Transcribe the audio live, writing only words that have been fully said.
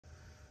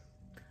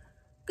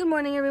Good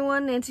morning,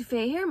 everyone. Nancy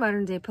Faye here,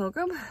 Modern Day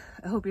Pilgrim.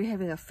 I hope you're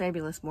having a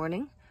fabulous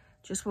morning.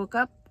 Just woke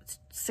up. It's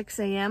 6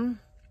 a.m.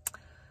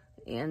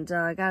 and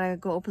I gotta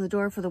go open the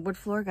door for the wood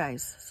floor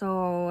guys.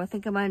 So I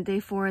think I'm on day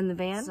 4 in the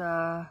van.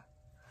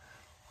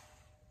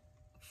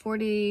 It's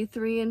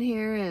 43 in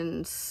here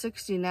and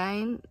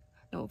 69.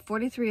 No,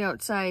 43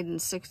 outside and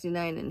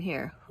 69 in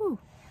here. Whew.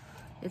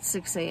 It's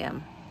 6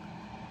 a.m.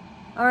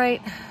 All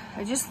right,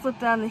 I just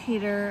flipped on the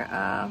heater.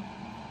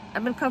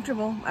 I've been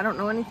comfortable. I don't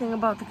know anything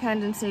about the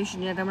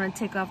condensation yet. I'm going to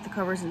take off the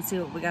covers and see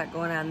what we got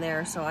going on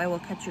there. So I will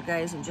catch you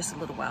guys in just a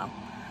little while.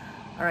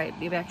 All right,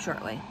 be back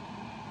shortly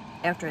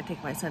after I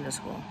take my son to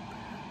school.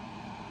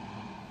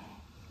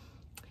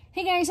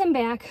 Hey guys, I'm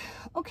back.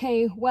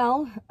 Okay,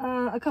 well,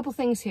 a couple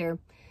things here.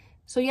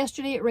 So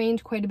yesterday it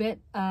rained quite a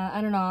bit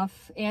on and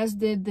off, as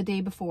did the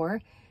day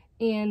before.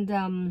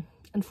 And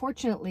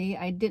unfortunately,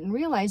 I didn't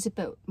realize it,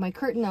 but my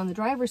curtain on the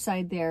driver's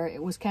side there,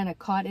 it was kind of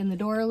caught in the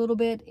door a little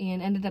bit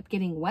and ended up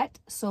getting wet.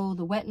 So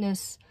the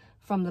wetness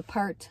from the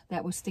part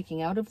that was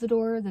sticking out of the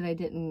door that I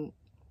didn't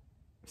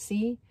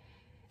see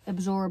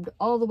absorbed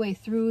all the way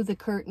through the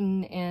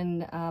curtain.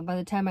 And by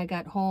the time I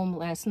got home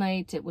last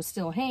night, it was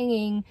still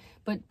hanging,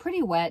 but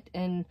pretty wet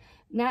and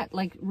not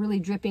like really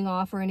dripping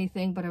off or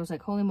anything. But I was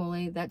like, holy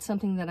moly, that's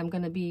something that I'm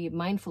going to be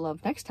mindful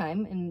of next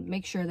time and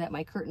make sure that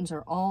my curtains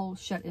are all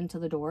shut into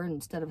the door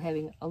instead of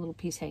having a little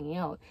piece hanging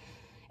out.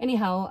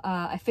 Anyhow,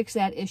 I fixed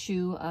that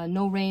issue.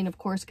 No rain, of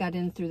course, got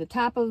in through the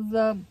top of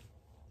the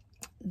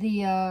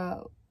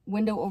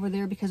window over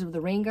there because of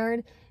the rain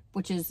guard,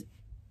 which is,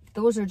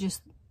 those are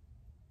just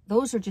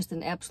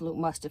an absolute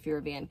must if you're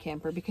a van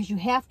camper, because you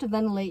have to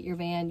ventilate your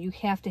van. You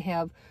have to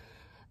have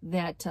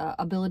that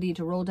ability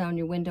to roll down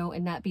your window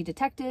and not be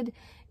detected,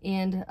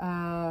 and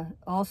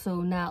also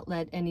not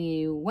let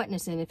any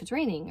wetness in if it's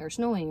raining or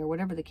snowing or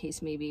whatever the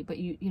case may be. But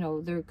you know,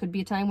 there could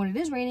be a time when it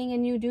is raining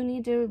and you do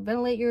need to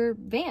ventilate your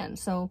van.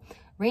 So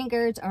rain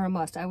guards are a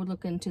must. I would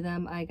look into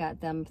them. I got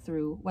them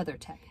through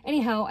WeatherTech.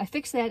 Anyhow, I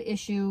fixed that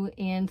issue,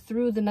 and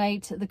through the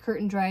night the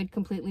curtain dried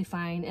completely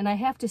fine. And I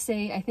have to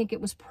say, I think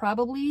it was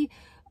probably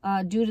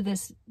due to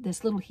this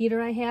little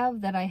heater I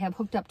have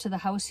hooked up to the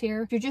house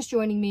here. If you're just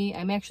joining me,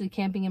 I'm actually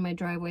camping in my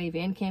driveway,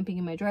 van camping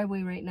in my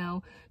driveway right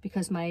now,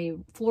 because my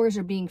floors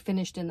are being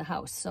finished in the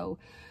house. So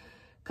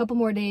a couple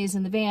more days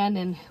in the van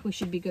and we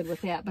should be good with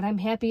that. But I'm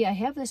happy I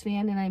have this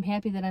van, and I'm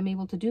happy that I'm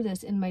able to do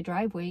this in my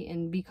driveway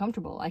and be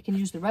comfortable. I can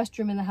use the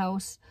restroom in the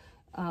house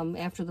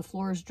after the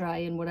floors dry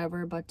and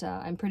whatever, but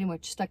I'm pretty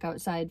much stuck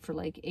outside for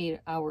like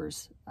 8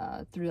 hours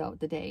throughout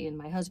the day, and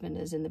my husband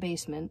is in the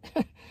basement.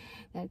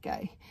 That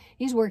guy,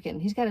 he's working.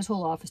 He's got his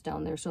whole office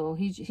down there, so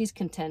he's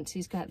content.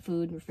 He's got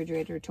food,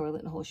 refrigerator, toilet,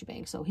 and a whole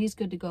shebang, so he's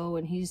good to go,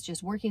 and he's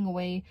just working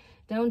away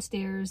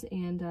downstairs,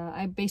 and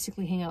I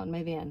basically hang out in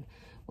my van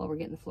while we're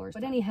getting the floors.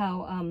 But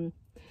anyhow,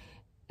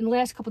 in the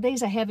last couple of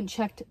days, I haven't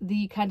checked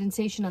the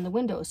condensation on the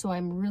windows, so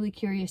I'm really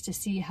curious to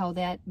see how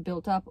that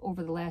built up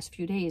over the last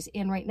few days.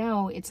 And right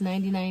now, it's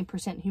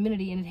 99%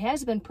 humidity, and it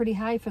has been pretty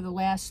high for the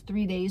last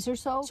 3 days or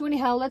so. So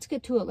anyhow, let's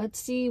get to it. Let's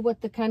see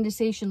what the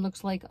condensation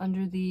looks like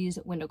under these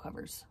window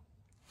covers.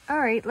 All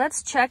right,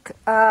 let's check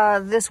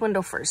this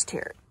window first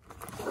here.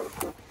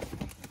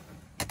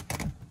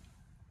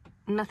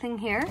 Nothing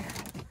here,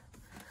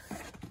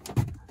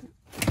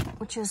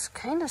 which is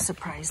kind of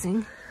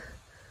surprising.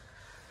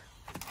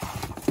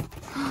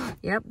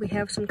 Yep, we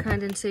have some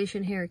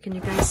condensation here. Can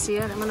you guys see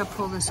it? I'm gonna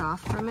pull this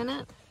off for a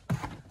minute.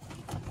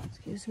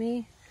 Excuse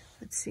me.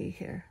 Let's see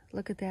here.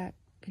 Look at that.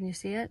 Can you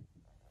see it?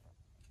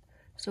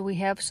 So we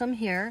have some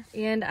here.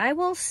 And I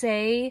will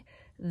say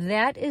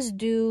that is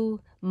due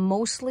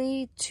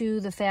mostly to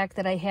the fact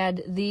that I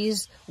had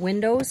these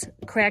windows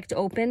cracked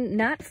open,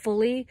 not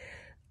fully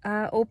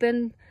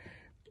open,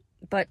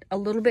 but a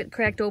little bit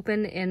cracked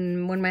open.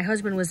 And when my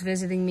husband was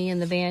visiting me in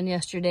the van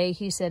yesterday,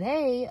 he said,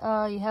 hey,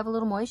 you have a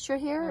little moisture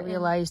here? I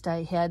realized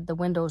I had the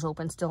windows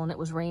open still and it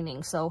was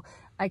raining. So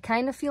I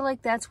kind of feel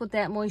like that's what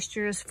that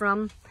moisture is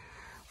from.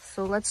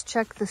 So let's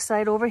check the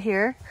side over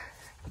here.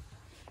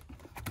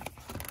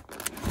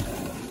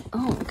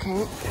 Oh,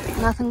 okay.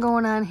 Nothing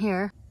going on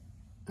here.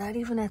 Not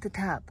even at the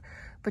top.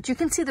 But you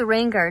can see the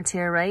rain guards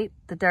here, right?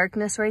 The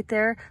darkness right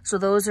there. So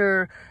those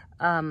are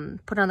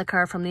put on the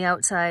car from the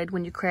outside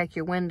when you crack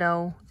your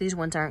window. These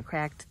ones aren't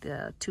cracked.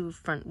 The 2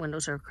 front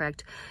windows are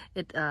cracked.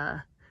 It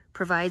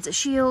provides a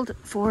shield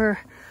for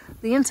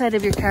the inside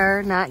of your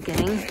car not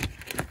getting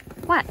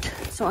wet.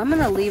 So I'm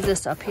going to leave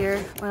this up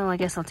here. Well, I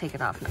guess I'll take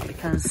it off now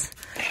because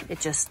it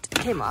just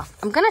came off.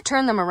 I'm going to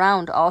turn them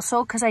around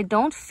also because I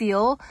don't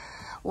feel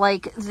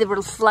like the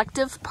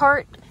reflective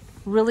part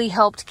really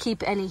helped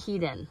keep any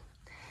heat in.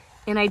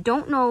 And I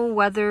don't know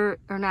whether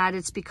or not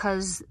it's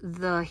because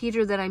the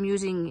heater that I'm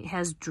using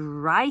has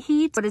dry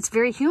heat, but it's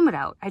very humid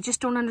out. I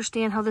just don't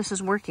understand how this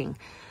is working.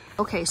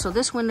 Okay, so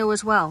this window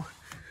as well.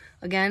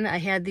 Again, I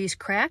had these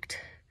cracked,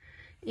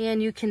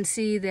 and you can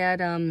see that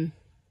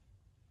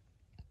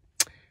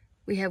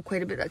we have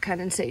quite a bit of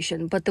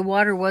condensation, but the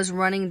water was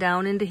running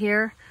down into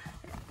here,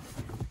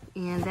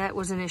 and that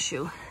was an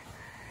issue.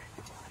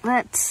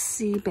 Let's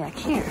see back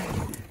here.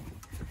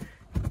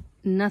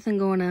 Nothing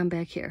going on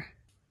back here.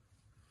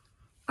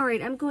 All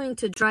right, I'm going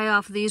to dry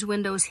off these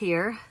windows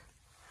here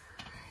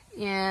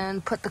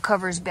and put the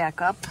covers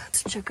back up.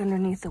 Let's check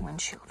underneath the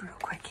windshield real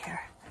quick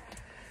here.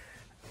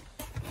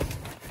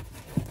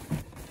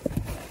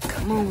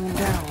 Come on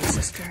down,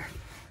 sister.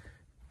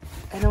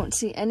 I don't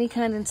see any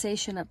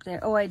condensation up there.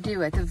 Oh, I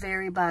do at the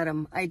very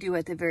bottom. I do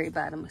at the very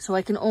bottom. So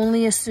I can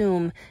only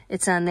assume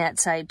it's on that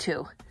side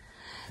too.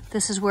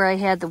 This is where I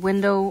had the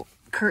window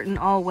curtain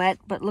all wet,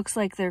 but looks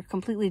like they're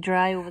completely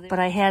dry over there. But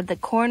I had the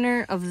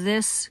corner of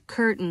this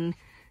curtain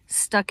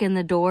stuck in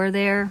the door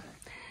there,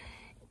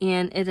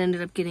 and it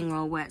ended up getting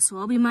all wet. So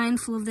I'll be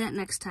mindful of that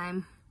next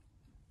time.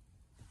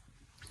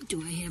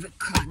 Do I have it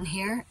caught in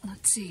here?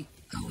 Let's see.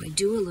 Oh, I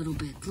do a little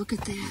bit. Look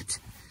at that.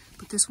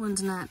 But this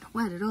one's not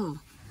wet at all.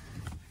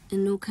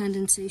 And no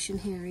condensation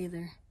here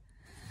either.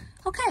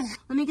 Okay,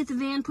 let me get the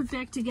van put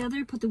back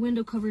together, put the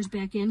window covers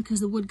back in,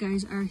 because the wood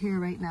guys are here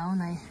right now,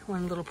 and I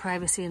want a little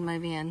privacy in my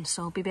van.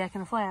 So I'll be back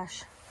in a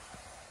flash.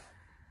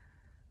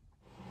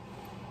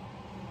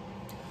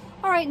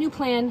 All right, new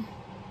plan.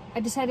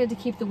 I decided to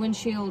keep the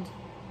windshield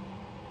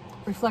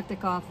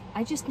reflectic off.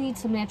 I just need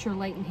some natural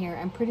light in here.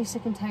 I'm pretty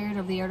sick and tired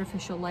of the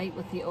artificial light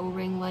with the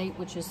O-ring light,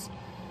 which is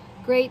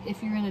great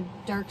if you're in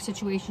a dark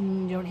situation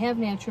and you don't have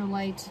natural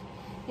light.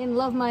 And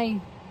love my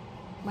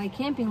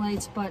camping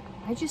lights, but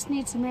I just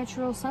need some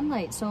natural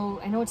sunlight. So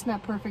I know it's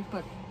not perfect,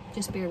 but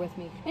just bear with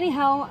me.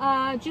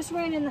 Anyhow, just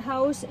ran in the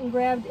house and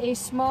grabbed a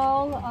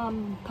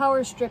small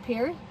power strip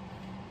here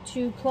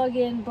to plug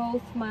in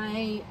both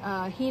my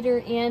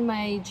heater and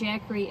my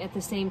jackery at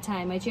the same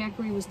time. My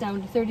jackery was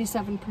down to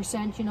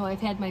 37%. You know,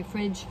 I've had my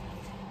fridge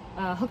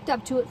hooked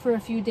up to it for a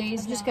few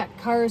days. I've just got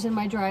cars in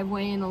my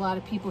driveway and a lot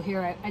of people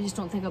here. I just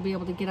don't think I'll be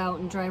able to get out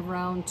and drive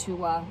around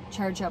to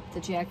charge up the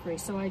jackery.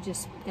 So I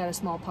just got a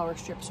small power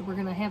strip. So we're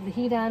gonna have the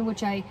heat on,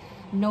 which I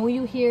know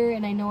you hear,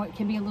 and I know it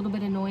can be a little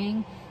bit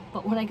annoying.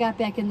 But when I got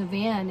back in the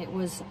van, it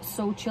was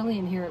so chilly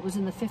in here. It was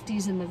in the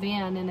 50s in the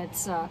van, and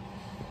it's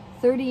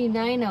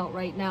 39 out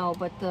right now,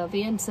 but the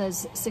van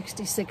says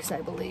 66,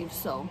 I believe.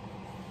 So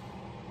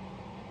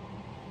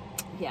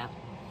yeah,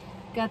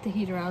 got the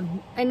heater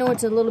on. I know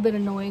it's a little bit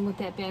annoying with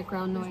that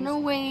background noise. There's no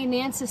way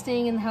Nance is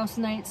staying in the house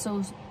tonight,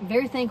 so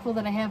very thankful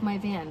that I have my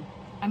van.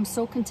 I'm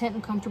so content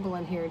and comfortable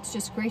in here. It's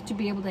just great to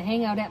be able to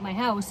hang out at my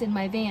house in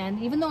my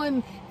van. Even though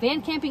I'm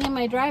van camping in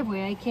my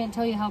driveway, I can't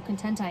tell you how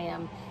content I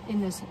am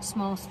in this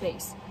small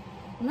space.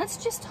 And let's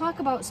just talk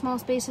about small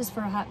spaces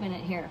for a hot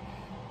minute here.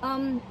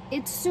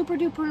 It's super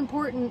duper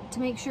important to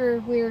make sure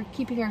we're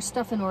keeping our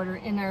stuff in order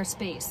in our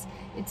space.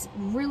 It's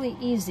really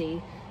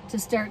easy to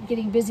start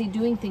getting busy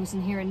doing things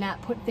in here and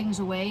not put things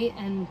away,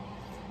 and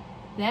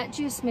that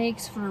just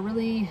makes for a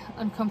really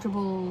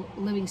uncomfortable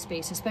living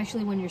space,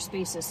 especially when your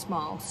space is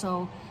small.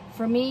 So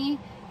for me,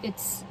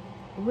 it's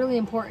really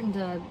important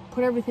to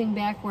put everything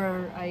back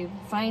where I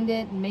find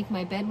it and make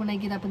my bed when I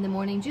get up in the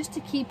morning, just to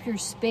keep your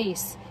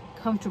space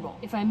comfortable.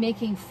 If I'm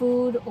making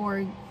food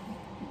or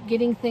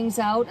getting things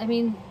out, I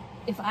mean,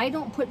 if I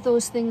don't put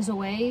those things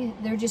away,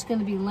 they're just going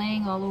to be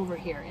laying all over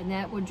here, and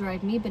that would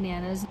drive me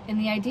bananas. And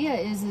the idea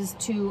is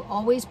to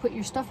always put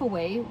your stuff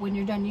away when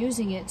you're done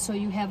using it, so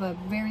you have a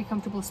very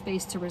comfortable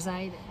space to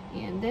reside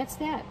in. And that's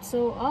that.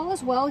 So all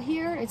is well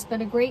here. It's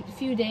been a great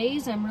few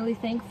days. I'm really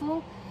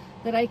thankful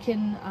that I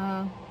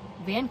can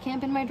van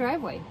camp in my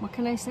driveway. What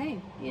can I say?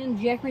 And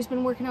jackery's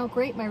been working out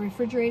great. My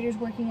refrigerator's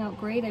working out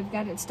great. I've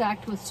got it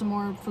stocked with some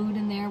more food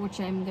in there,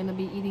 which I'm going to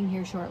be eating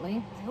here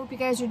shortly. I hope you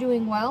guys are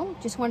doing well.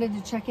 Just wanted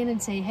to check in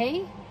and say,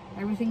 hey,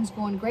 everything's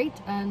going great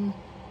on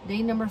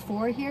day number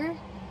 4 here.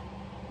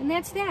 And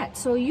that's that.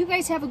 So you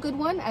guys have a good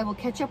one. I will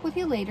catch up with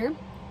you later.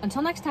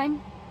 Until next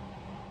time.